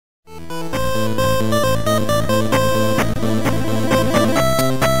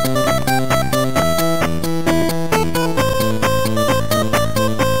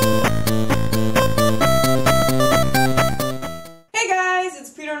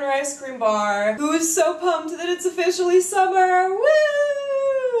her ice cream bar, who is so pumped that it's officially summer.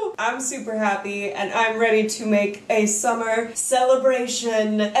 Woo! I'm super happy, and I'm ready to make a summer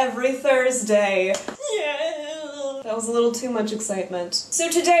celebration every Thursday. Yeah! That was a little too much excitement. So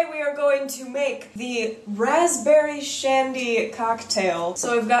today we are going to make the raspberry shandy cocktail.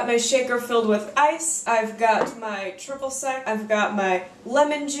 So I've got my shaker filled with ice, I've got my triple sec, I've got my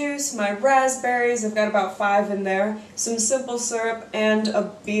lemon juice, my raspberries, I've got about 5 in there, some simple syrup, and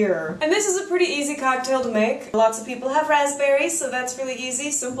a beer. And this is a pretty easy cocktail to make. Lots of people have raspberries, so that's really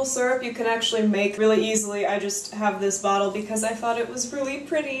easy. Simple syrup you can actually make really easily. I just have this bottle because I thought it was really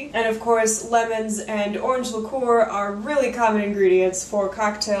pretty. And of course, lemons and orange liqueur are really common ingredients for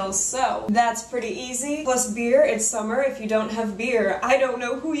cocktails, so that's pretty easy. Plus beer, it's summer. If you don't have beer, I don't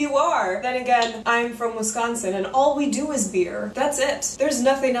know who you are. Then again, I'm from Wisconsin and all we do is beer. That's it. There's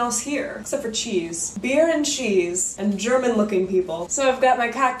nothing else here except for cheese. Beer and cheese and German looking people. So I've got my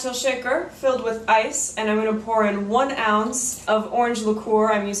cocktail shaker filled with ice and I'm gonna pour in 1 ounce of orange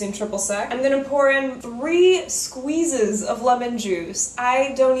liqueur. I'm using triple sec. I'm gonna pour in 3 squeezes of lemon juice.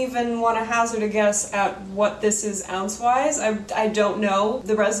 I don't even want to hazard a guess at what this is ounce-wise. I don't know.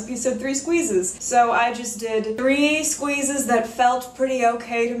 The recipe said 3 squeezes. So I just did 3 squeezes that felt pretty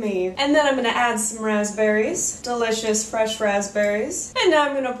okay to me. And then I'm gonna add some raspberries. Delicious fresh raspberries. And now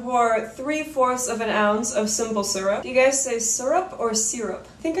I'm gonna pour 3/4 of an ounce of simple syrup. Do you guys say syrup or syrup?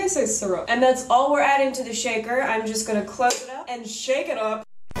 I think I say syrup. And that's all we're adding to the shaker. I'm just gonna close it up and shake it up.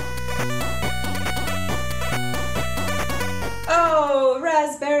 Oh,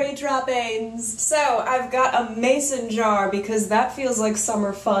 raspberry droppings! So, I've got a mason jar because that feels like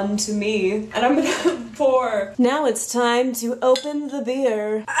summer fun to me. And I'm gonna pour. Now it's time to open the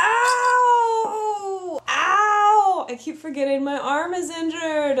beer. Ow! Ow! I keep forgetting my arm is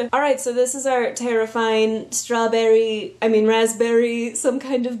injured. Alright, so this is our terrifying raspberry, some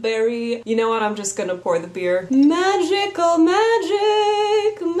kind of berry. You know what? I'm just gonna pour the beer. Magical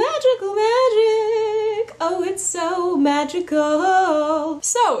magic! Magical magic! Oh, it's so magical.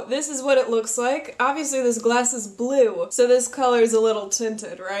 So, this is what it looks like. Obviously, this glass is blue, so this color is a little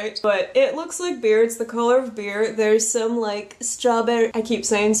tinted, right? But it looks like beer. It's the color of beer. There's some, like, strawberry. I keep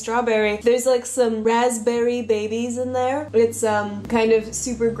saying strawberry. There's, like, some raspberry babies in there. It's, kind of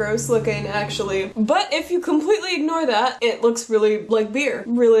super gross looking, actually. But if you completely ignore that, it looks really like beer.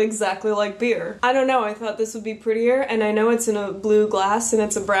 Really exactly like beer. I don't know. I thought this would be prettier, and I know it's in a blue glass, and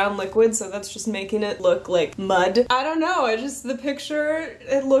it's a brown liquid, so that's just making it look like mud. I don't know, the picture,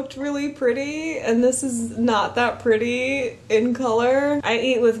 it looked really pretty, and this is not that pretty in color. I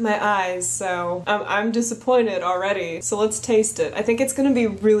eat with my eyes, so I'm disappointed already. So let's taste it. I think it's gonna be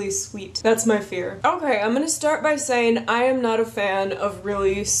really sweet. That's my fear. Okay, I'm gonna start by saying I am not a fan of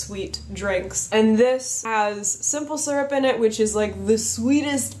really sweet drinks, and this has simple syrup in it, which is like the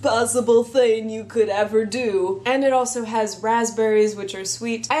sweetest possible thing you could ever do, and it also has raspberries, which are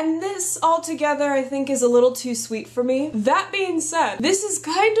sweet, and this altogether I think is a little too sweet for me. That being said, this is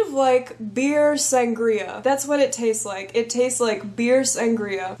kind of like beer sangria. That's what it tastes like. It tastes like beer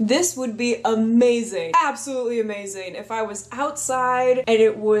sangria. This would be amazing, absolutely amazing, if I was outside and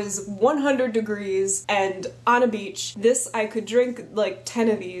it was 100 degrees and on a beach. This, I could drink like 10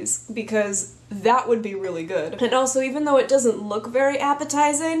 of these because that would be really good. And also, even though it doesn't look very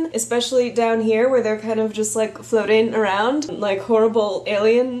appetizing, especially down here where they're kind of just like floating around like horrible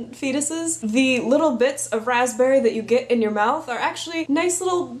alien fetuses, the little bits of raspberry that you get in your mouth are actually nice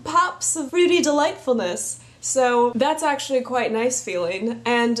little pops of fruity delightfulness. So that's actually quite nice feeling.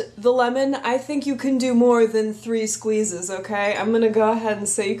 And the lemon, I think you can do more than 3 squeezes, okay? I'm gonna go ahead and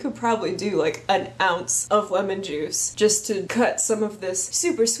say you could probably do like an ounce of lemon juice just to cut some of this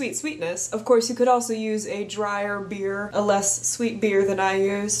super sweet sweetness. Of course, you could also use a drier beer, a less sweet beer than I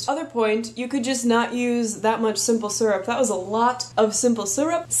used. Other point, you could just not use that much simple syrup. That was a lot of simple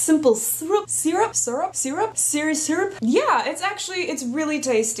syrup. Simple syrup? Syrup? Syrup? Syrup? Syrup? Yeah, it's really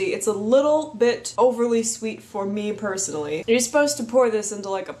tasty. It's a little bit overly sweet for me personally. You're supposed to pour this into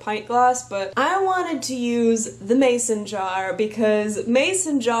like a pint glass, but I wanted to use the mason jar because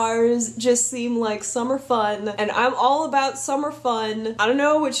mason jars just seem like summer fun, and I'm all about summer fun. I don't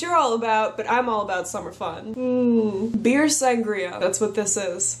know what you're all about, but I'm all about summer fun. Beer sangria. That's what this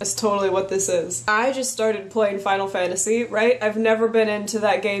is. That's totally what this is. I just started playing Final Fantasy, right? I've never been into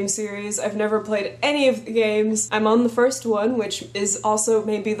that game series. I've never played any of the games. I'm on the first one, which is also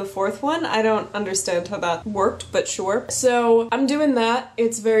maybe the 4th one. I don't understand how that not worked, but sure. So I'm doing that.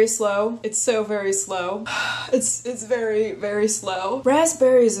 It's very slow. It's so very slow. It's very, very slow.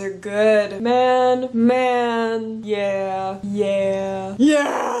 Raspberries are good. Man, yeah.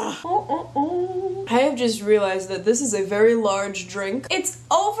 I have just realized that this is a very large drink. It's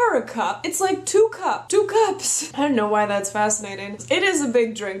over a cup. It's like 2 cups. I don't know why that's fascinating. It is a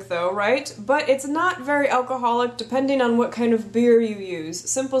big drink though, right? But it's not very alcoholic depending on what kind of beer you use.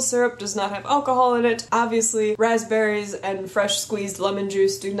 Simple syrup does not have alcohol in it. Obviously, raspberries and fresh squeezed lemon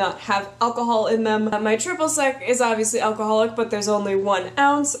juice do not have alcohol in them. My triple sec is obviously alcoholic, but there's only 1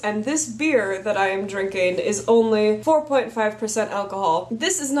 ounce, and this beer that I am drinking is only 4.5% alcohol.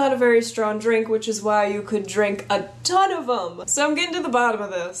 This is not a very strong drink, which is why you could drink a ton of them. So I'm getting to the bottom of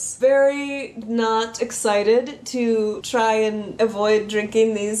this. Very not excited to try and avoid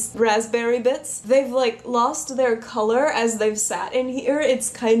drinking these raspberry bits. They've like lost their color as they've sat in here. It's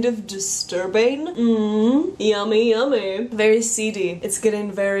kind of disturbing. Yummy. Very seedy. It's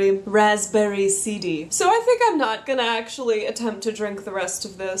getting very raspberry seedy. So I think I'm not gonna actually attempt to drink the rest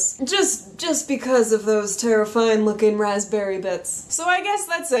of this. Just because of those terrifying looking raspberry bits. So I guess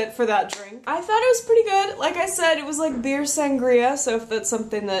that's it for that drink. I thought it was pretty good. Like I said, it was like beer sangria, so if that's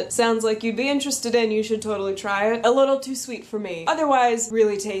something that sounds like you'd be interested in, you should totally try it. A little too sweet for me. Otherwise,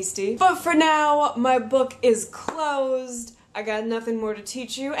 really tasty. But for now, my book is closed. I got nothing more to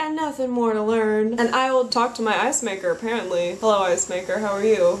teach you and nothing more to learn. And I will talk to my ice maker, apparently. Hello, ice maker. How are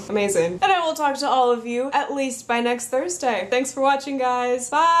you? Amazing. And I will talk to all of you at least by next Thursday. Thanks for watching, guys.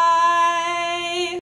 Bye!